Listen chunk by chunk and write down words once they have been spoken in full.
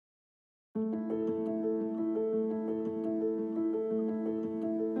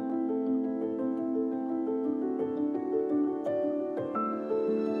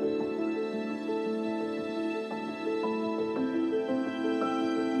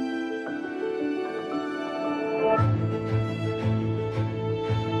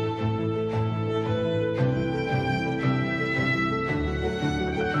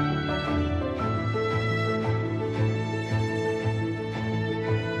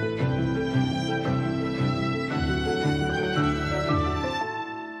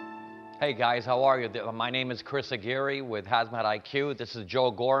Hey guys, how are you? My name is Chris Aguirre with HazMatIQ. This is Joe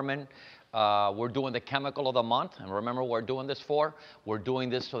Gorman. We're doing the chemical of the month, and remember what we're doing this for? We're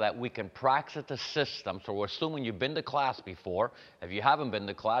doing this so that we can practice the system. So we're assuming you've been to class before. If you haven't been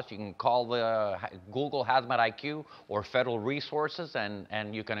to class, you can call Google HazMatIQ or Federal Resources,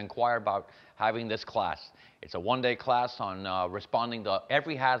 and you can inquire about having this class. It's a one-day class on responding to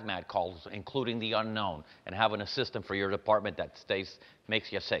every hazmat calls, including the unknown, and having a system for your department that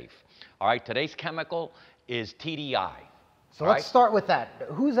makes you safe. All right, today's chemical is TDI. So let's start with that.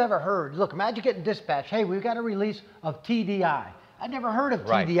 Who's ever heard, look, imagine getting dispatched, hey, we've got a release of TDI. I'd never heard of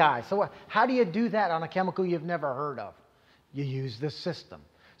TDI. Right. So how do you do that on a chemical you've never heard of? You use this system.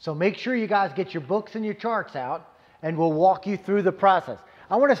 So make sure you guys get your books and your charts out, and we'll walk you through the process.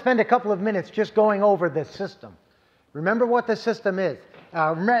 I want to spend a couple of minutes just going over this system. Remember what the system is.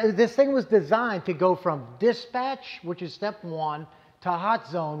 This thing was designed to go from dispatch, which is step 1, to hot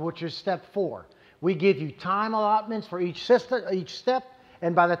zone, which is step 4. We give you time allotments for each step,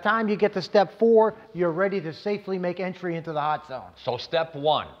 and by the time you get to step 4, you're ready to safely make entry into the hot zone. So step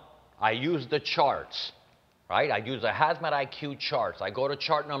 1, I use the charts, right? I use a HazMatIQ charts. I go to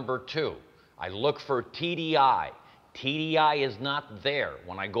chart number 2. I look for TDI. TDI is not there.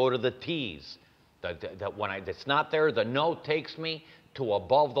 When I go to the T's, it's not there, the note takes me to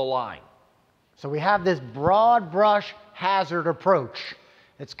above the line. So we have this broad brush hazard approach.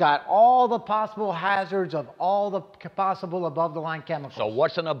 It's got all the possible hazards of all the possible above the line chemicals. So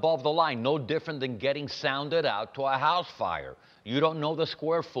what's an above the line? No different than getting sounded out to a house fire. You don't know the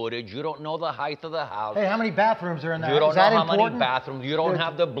square footage. You don't know the height of the house. Hey, how many bathrooms are in there? You don't know how many bathrooms. You don't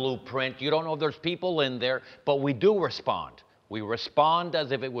have the blueprint. You don't know if there's people in there. But we do respond. We respond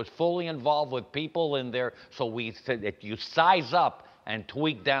as if it was fully involved with people in there. So you size up and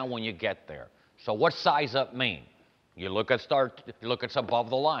tweak down when you get there. So what size up mean? You look at above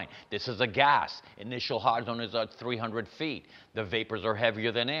the line. This is a gas. Initial hot zone is at 300 feet. The vapors are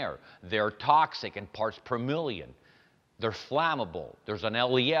heavier than air. They're toxic in parts per million. They're flammable. There's an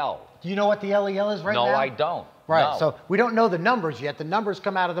LEL. Do you know what the LEL is right now? No, I don't. Right, no. So we don't know the numbers yet. The numbers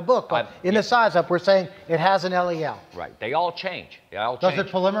come out of the book, but in the size up, we're saying it has an LEL. Right, they all change. Does it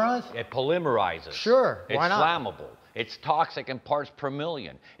polymerize? It polymerizes. Sure, why not? It's flammable. It's toxic in parts per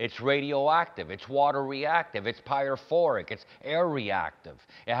million. It's radioactive. It's water reactive. It's pyrophoric. It's air reactive.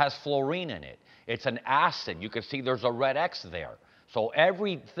 It has fluorine in it. It's an acid. You can see there's a red X there. So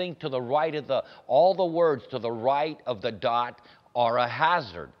everything to the right of all the words to the right of the dot are a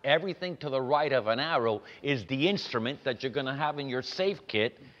hazard. Everything to the right of an arrow is the instrument that you're going to have in your safe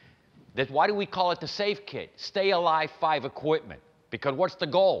kit. Why do we call it the safe kit? Stay alive 5 equipment. Because what's the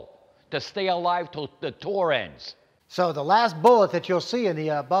goal? To stay alive till the tour ends. So the last bullet that you'll see in the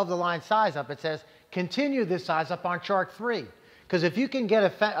above the line size up, it says, continue this size up on chart 3. Because if you can get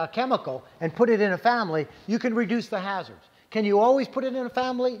a chemical and put it in a family, you can reduce the hazards. Can you always put it in a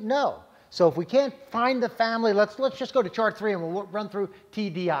family? No. So if we can't find the family, let's just go to chart 3 and we'll run through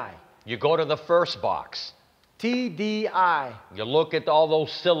TDI. You go to the first box. TDI. You look at all those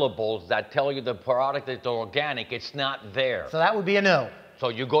syllables that tell you the product is organic. It's not there. So that would be a no. So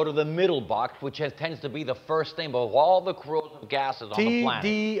you go to the middle box, which tends to be the first thing of all the corrosive gases on the planet.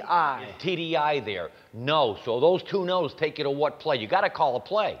 TDI. TDI there. No. So those 2 no's take you to what play? You got to call a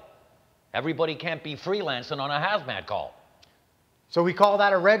play. Everybody can't be freelancing on a hazmat call. So we call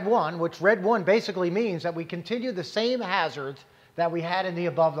that a red 1, which red 1 basically means that we continue the same hazards that we had in the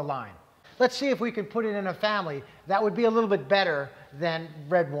above the line. Let's see if we can put it in a family. That would be a little bit better than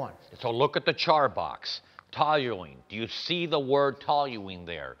red 1. So look at the char box. Toluene. Do you see the word toluene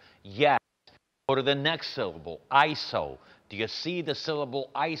there? Yes. Go to the next syllable, iso. Do you see the syllable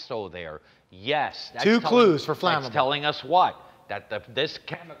iso there? Yes. That's 2 clues for flammable. That's telling us what? That this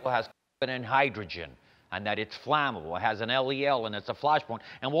chemical has carbon and hydrogen, and that it's flammable. It has an LEL, and it's a flashpoint.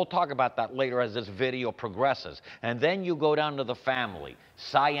 And we'll talk about that later as this video progresses. And then you go down to the family.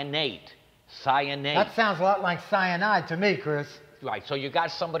 Cyanate. Cyanate. That sounds a lot like cyanide to me, Chris. Right, so you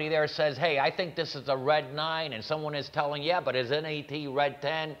got somebody there says, hey, I think this is a red 9, and someone is telling, yeah, but is NAT red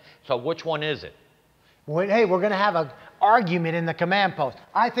 10? So which one is it? Hey, we're going to have an argument in the command post.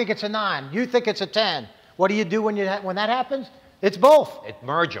 I think it's a 9. You think it's a 10. What do you do when that happens? It's both.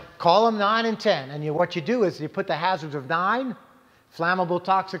 Merge them. Call them 9 and 10. And what you do is you put the hazards of 9, flammable,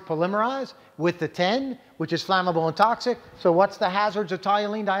 toxic, polymerized, with the 10, which is flammable and toxic. So what's the hazards of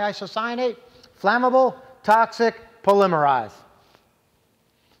toluene diisocyanate? Flammable, toxic, polymerized.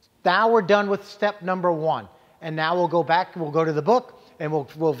 Now we're done with step number 1. And now we'll go back, we'll go to the book, and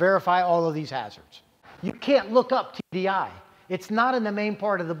we'll verify all of these hazards. You can't look up TDI. It's not in the main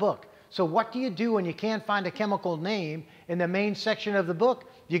part of the book. So what do you do when you can't find a chemical name in the main section of the book?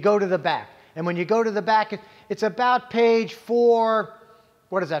 You go to the back. And when you go to the back, it's about page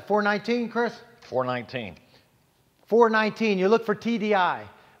 419, Chris? 419. 419, you look for TDI.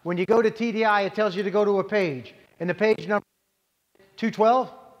 When you go to TDI, it tells you to go to a page. And the page number 212?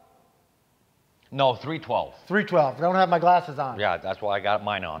 No, 312. 312. I don't have my glasses on. Yeah, that's why I got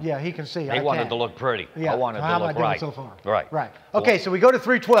mine on. Yeah, he can see. He wanted to look pretty. Yeah. I wanted to How look am I doing right. so far? Right. Right. Okay, so we go to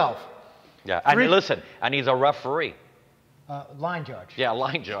 312. Yeah, and listen, and he's a referee. Line judge. Yeah,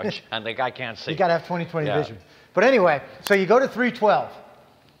 line judge, and the guy can't see. You got to have 20/20 vision. But anyway, so you go to 312.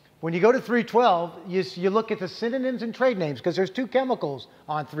 When you go to 312, you look at the synonyms and trade names, because there's two chemicals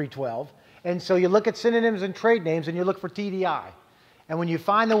on 312. And so you look at synonyms and trade names, and you look for TDI. And when you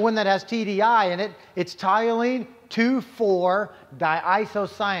find the one that has TDI in it, it's toluene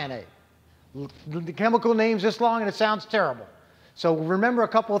 2,4-diisocyanate. The chemical name's this long, and it sounds terrible. So remember a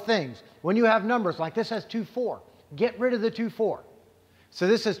couple of things. When you have numbers like this has 2,4, get rid of the 2,4. So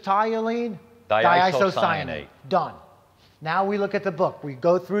this is toluene diisocyanate. Done. Now we look at the book. We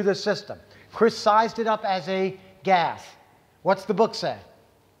go through the system. Chris sized it up as a gas. What's the book say?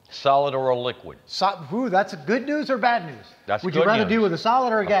 Solid or a liquid. Ooh, that's good news or bad news? That's Would good you rather news. deal with a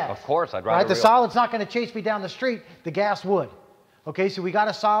solid or a gas? Of course, I'd rather. Right, the solid's not going to chase me down the street. The gas would. Okay, so we got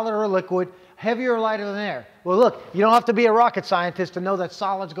a solid or a liquid, heavier or lighter than air. Well, look, you don't have to be a rocket scientist to know that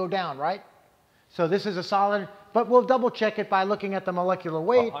solids go down, right? So this is a solid, but we'll double check it by looking at the molecular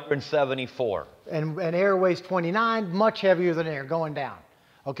weight. 174. And air weighs 29, much heavier than air, going down.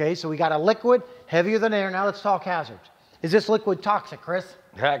 Okay, so we got a liquid, heavier than air. Now let's talk hazards. Is this liquid toxic, Chris?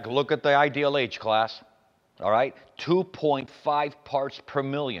 Heck, look at the ideal H class. All right, 2.5 parts per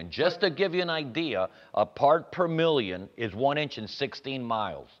million. Just to give you an idea, a part per million is 1 inch and 16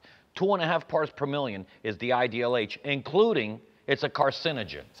 miles. 2.5 parts per million is the ideal H, including it's a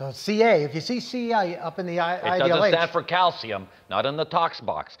carcinogen. So Ca, if you see Ca up in the ideal It doesn't H. stand for calcium, not in the tox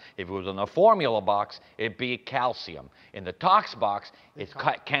box. If it was in the formula box, it'd be calcium. In the tox box, it's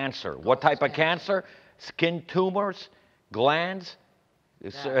cancer. What type of cancer? Skin tumors, glands,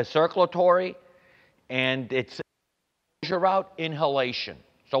 circulatory, and it's route inhalation.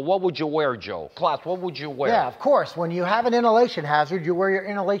 So what would you wear, Joe? Class, what would you wear? Yeah, of course. When you have an inhalation hazard, you wear your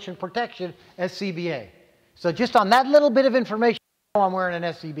inhalation protection SCBA. So just on that little bit of information, I'm wearing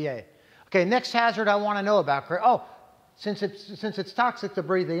an SCBA. Okay, next hazard I want to know about. Oh, since it's toxic to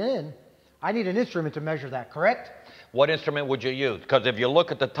breathe in, I need an instrument to measure that, correct? What instrument would you use? Because if you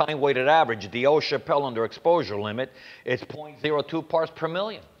look at the time-weighted average, the OSHA under exposure limit, it's 0.02 parts per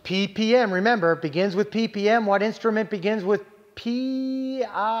million. ppm, remember, begins with ppm. What instrument begins with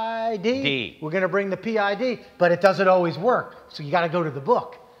PID? D. We're going to bring the PID, but it doesn't always work. So you got to go to the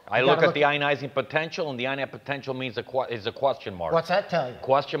book. I look at the ionizing potential, and the ionizing potential means is a question mark. What's that tell you?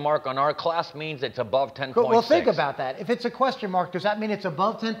 Question mark on our class means it's above 10.6. Well, think about that. If it's a question mark, does that mean it's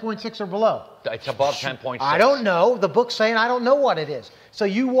above 10.6 or below? It's above 10.6. I don't know. The book's saying I don't know what it is. So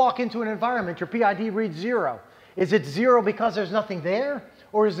you walk into an environment, your PID reads 0. Is it 0 because there's nothing there?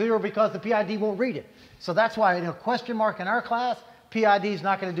 Or is it 0 because the PID won't read it? So that's why in a question mark in our class, PID is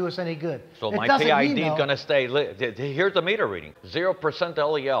not going to do us any good. So my PID is going to stay, here's the meter reading, 0%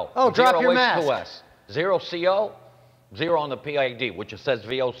 LEL. Oh, drop your mask. 0 H2S, 0 CO, 0 on the PID, which it says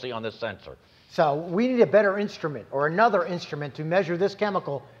VOC on the sensor. So we need a better instrument or another instrument to measure this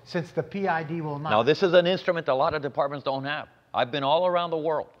chemical since the PID will not. Now, this is an instrument a lot of departments don't have. I've been all around the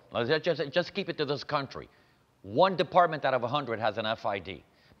world. Just keep it to this country. 1 department out of 100 has an FID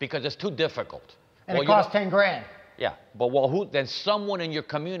because it's too difficult. And it costs 10 grand. Yeah, but then someone in your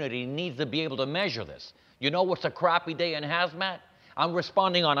community needs to be able to measure this. You know what's a crappy day in hazmat? I'm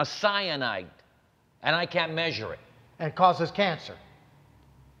responding on a cyanide, and I can't measure it. And it causes cancer.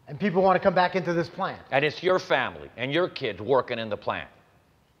 And people want to come back into this plant. And it's your family and your kids working in the plant.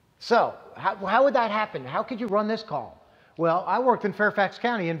 So how would that happen? How could you run this call? Well, I worked in Fairfax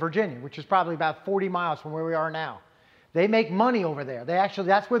County in Virginia, which is probably about 40 miles from where we are now. They make money over there.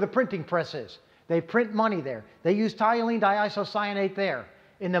 That's where the printing press is. They print money there. They use toluene diisocyanate there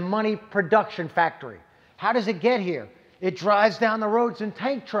in the money production factory. How does it get here? It drives down the roads in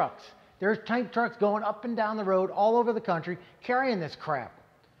tank trucks. There's tank trucks going up and down the road all over the country carrying this crap.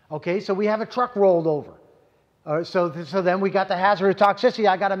 Okay, so we have a truck rolled over. So then we got the hazard of toxicity.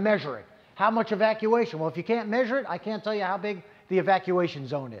 I got to measure it. How much evacuation? Well, if you can't measure it, I can't tell you how big the evacuation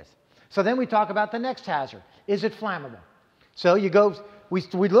zone is. So then we talk about the next hazard. Is it flammable? So you go...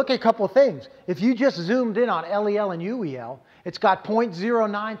 We look at a couple of things. If you just zoomed in on LEL and UEL, it's got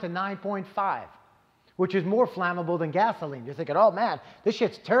 0.09 to 9.5, which is more flammable than gasoline. You're thinking, oh man, this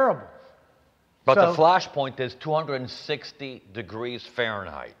shit's terrible. But the flash point is 260 degrees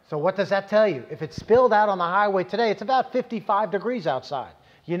Fahrenheit. So what does that tell you? If it's spilled out on the highway today, it's about 55 degrees outside.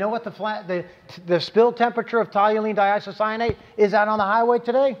 You know what the spill temperature of toluene diisocyanate is out on the highway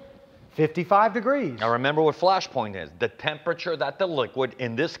today? 55 degrees. Now remember what flash point is. The temperature that the liquid,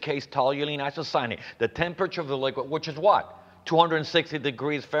 in this case toluene isocyanate, the temperature of the liquid, which is what? 260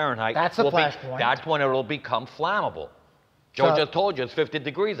 degrees Fahrenheit. That's the flash point. That's when it will become flammable. Joe just told you it's 50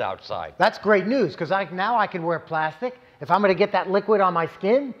 degrees outside. That's great news, because now I can wear plastic. If I'm going to get that liquid on my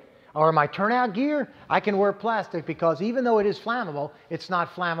skin or my turnout gear, I can wear plastic, because even though it is flammable, it's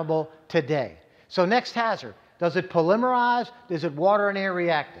not flammable today. So next hazard, does it polymerize? Is it water and air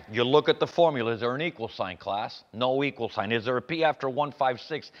reactive? You look at the formula. Is there an equal sign, class? No equal sign. Is there a P after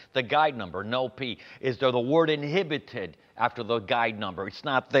 156, the guide number? No P. Is there the word inhibited after the guide number? It's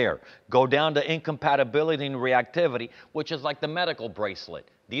not there. Go down to incompatibility and reactivity, which is like the medical bracelet.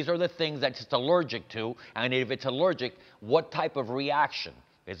 These are the things that it's allergic to, and if it's allergic, what type of reaction?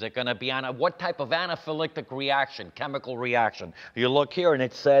 Is it going to be what type of anaphylactic reaction, chemical reaction? You look here and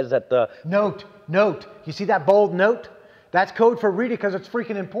it says that the... Note. You see that bold note? That's code for read it, because it's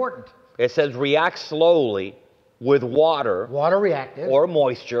freaking important. It says react slowly with water. Water reactive. Or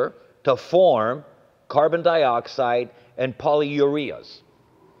moisture to form carbon dioxide and polyureas.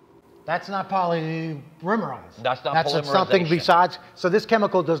 That's not polymerized. That's not polymerization. That's something besides. So this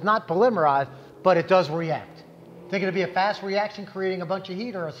chemical does not polymerize, but it does react. Think it'd be a fast reaction creating a bunch of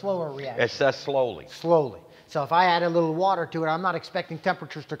heat, or a slower reaction? It says slowly. Slowly. So if I add a little water to it, I'm not expecting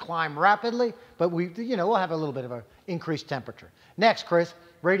temperatures to climb rapidly, but we'll have a little bit of an increased temperature. Next, Chris,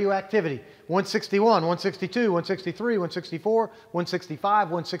 radioactivity. 161, 162, 163, 164, 165,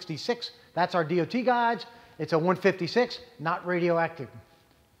 166. That's our DOT guides. It's a 156, not radioactive.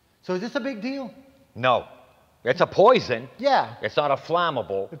 So is this a big deal? No. It's a poison. Yeah. It's not a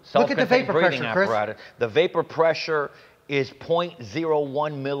flammable, look at the vapor breathing pressure, Chris. apparatus. The vapor pressure is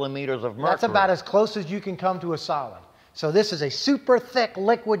 0.01 millimeters of mercury. That's about as close as you can come to a solid. So this is a super thick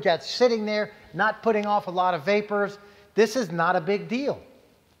liquid that's sitting there, not putting off a lot of vapors. This is not a big deal.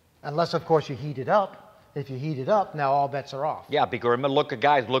 Unless, of course, you heat it up. If you heat it up, now all bets are off. Yeah, because look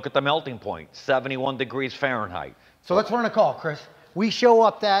at the melting point, 71 degrees Fahrenheit. So let's run a call, Chris. We show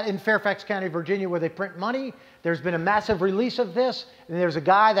up in Fairfax County, Virginia, where they print money. There's been a massive release of this, and there's a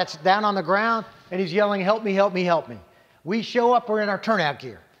guy that's down on the ground, and he's yelling, help me, help me, help me. We show up, we're in our turnout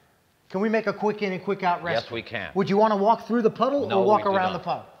gear. Can we make a quick in and quick out rescue? Yes, we can. Would you want to walk through the puddle or walk around the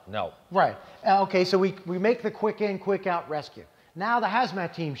puddle? No. Right. Okay, so we make the quick in, quick out rescue. Now the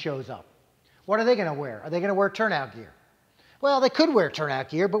hazmat team shows up. What are they going to wear? Are they going to wear turnout gear? Well, they could wear turnout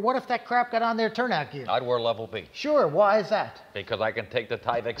gear, but what if that crap got on their turnout gear? I'd wear level B. Sure, why is that? Because I can take the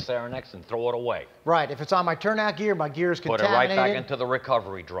Tyvek Saranex and throw it away. Right, if it's on my turnout gear, my gear is contaminated. Put it right back into the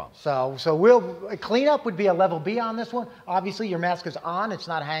recovery drum. So cleanup would be a level B on this one. Obviously, your mask is on, it's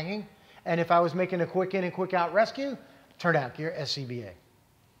not hanging. And if I was making a quick in and quick out rescue, turnout gear, SCBA.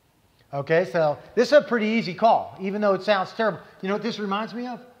 Okay, so this is a pretty easy call, even though it sounds terrible. You know what this reminds me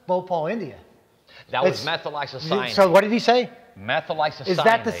of? Bhopal, India. That was methyl isocyanate. So what did he say? Methyl isocyanate. Is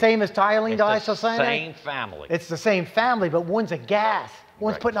that the same as toluene diisocyanate? It's the same family. It's the same family, but one's a gas.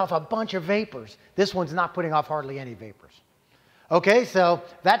 One's putting off a bunch of vapors. This one's not putting off hardly any vapors. Okay, so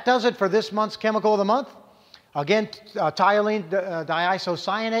that does it for this month's Chemical of the Month. Again, toluene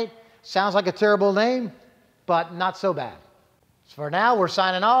diisocyanate. Sounds like a terrible name, but not so bad. So for now, we're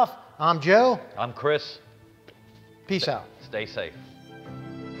signing off. I'm Joe. I'm Chris. Peace out. Stay safe.